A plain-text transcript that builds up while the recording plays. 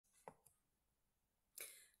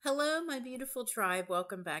Hello, my beautiful tribe.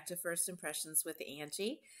 Welcome back to First Impressions with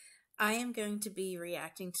Angie. I am going to be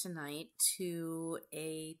reacting tonight to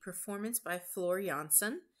a performance by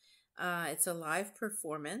Jansen. It's a live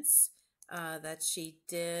performance that she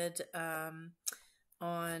did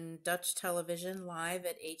on Dutch television live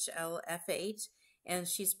at HLF8, and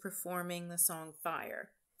she's performing the song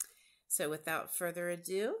Fire. So without further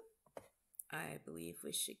ado, I believe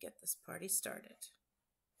we should get this party started.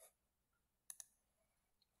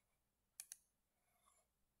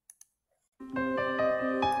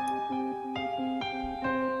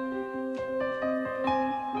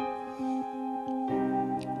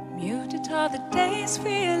 Muted are the days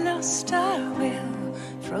we lost our will,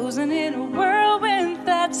 frozen in a whirlwind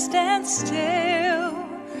that stands still.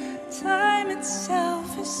 Time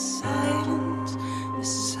itself is silent,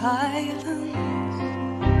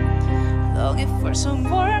 longing for some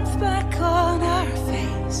warmth back on our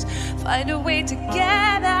face. Find a way to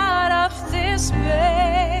get out of this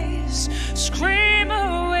maze. Scream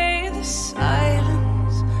away the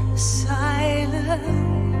silence,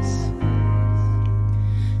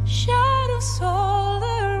 Shadows all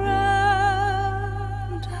around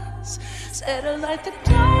us, settle like the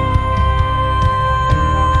dawn.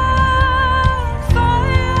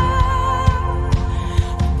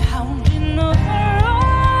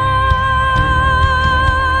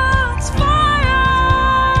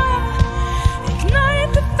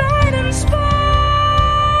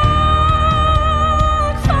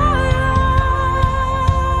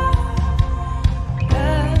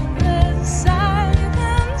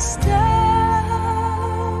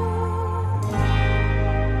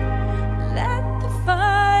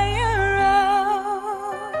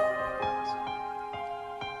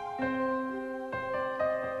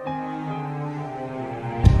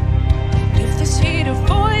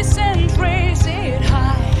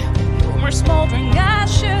 Smoldering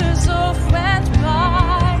ashes of wet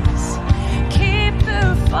pies, keep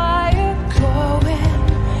the fire going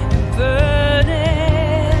and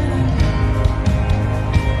burning.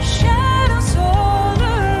 Shadows all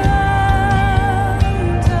around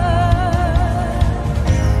us,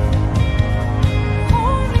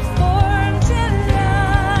 only form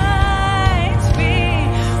delights we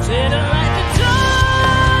sit like the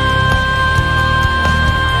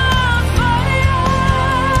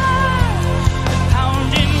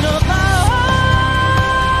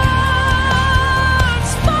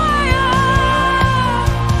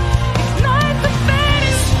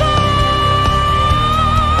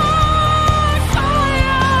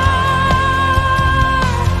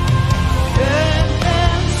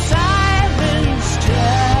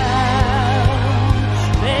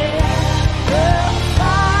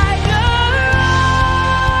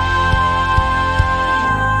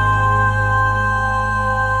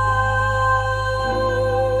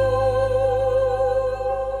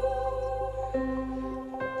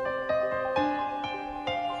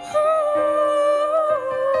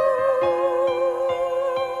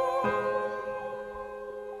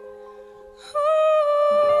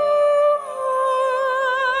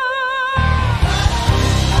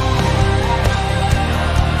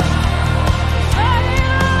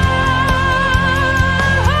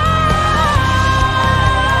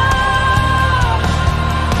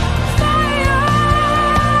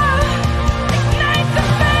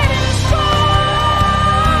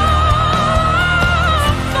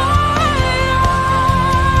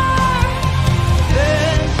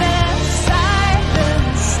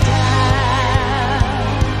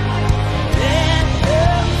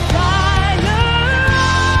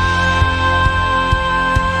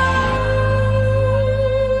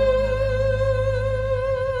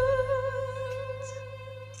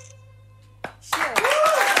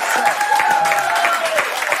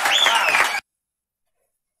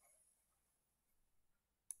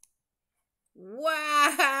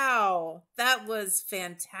Wow, that was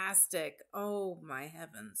fantastic. Oh my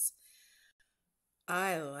heavens.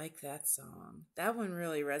 I like that song. That one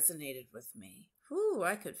really resonated with me. Whew,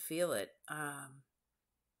 I could feel it. Wow.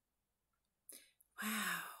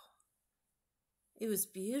 It was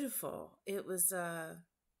beautiful. It was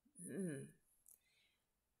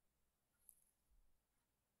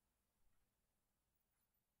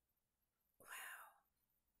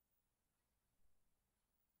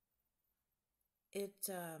it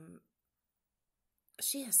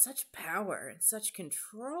she has such power and such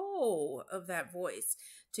control of that voice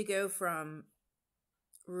to go from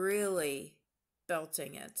really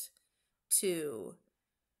belting it to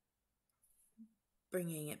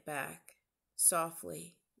bringing it back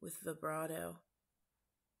softly with vibrato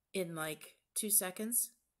in like 2 seconds.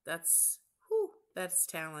 That's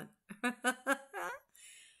talent.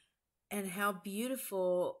 and how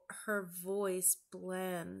beautiful her voice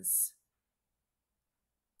blends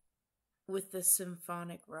with the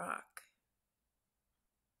symphonic rock.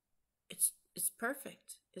 It's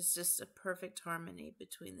perfect. It's just a perfect harmony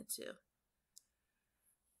between the two.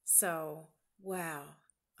 So, wow.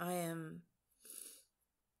 I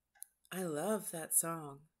love that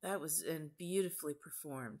song. That was beautifully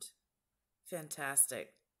performed.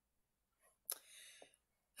 Fantastic.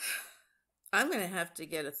 I'm going to have to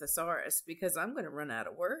get a thesaurus because I'm going to run out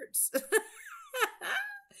of words.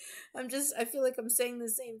 I feel like I'm saying the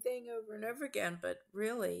same thing over and over again, but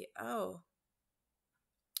really, oh,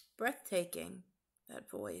 breathtaking, that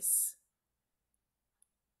voice.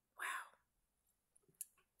 Wow.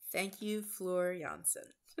 Thank you, Flor Jansen.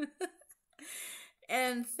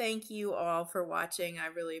 And thank you all for watching. I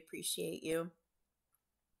really appreciate you.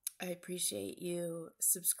 I appreciate you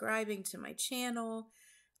subscribing to my channel,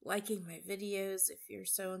 liking my videos if you're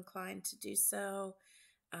so inclined to do so.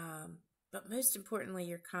 But most importantly,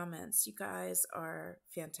 your comments. You guys are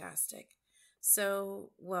fantastic.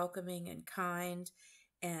 So welcoming and kind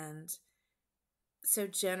and so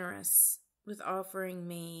generous with offering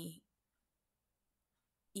me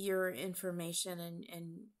your information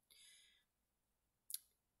and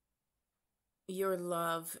your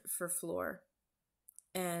love for Flor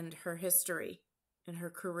and her history and her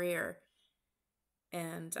career.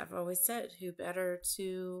 And I've always said, who better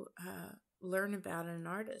to learn about an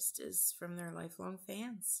artist is from their lifelong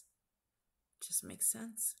fans. Just makes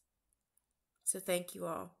sense. So thank you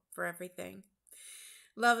all for everything.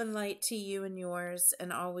 Love and light to you and yours,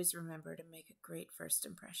 and always remember to make a great first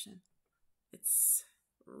impression. It's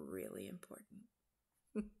really important.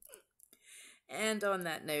 And on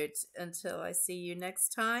that note, until I see you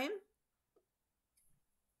next time,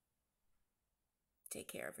 take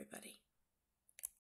care, everybody.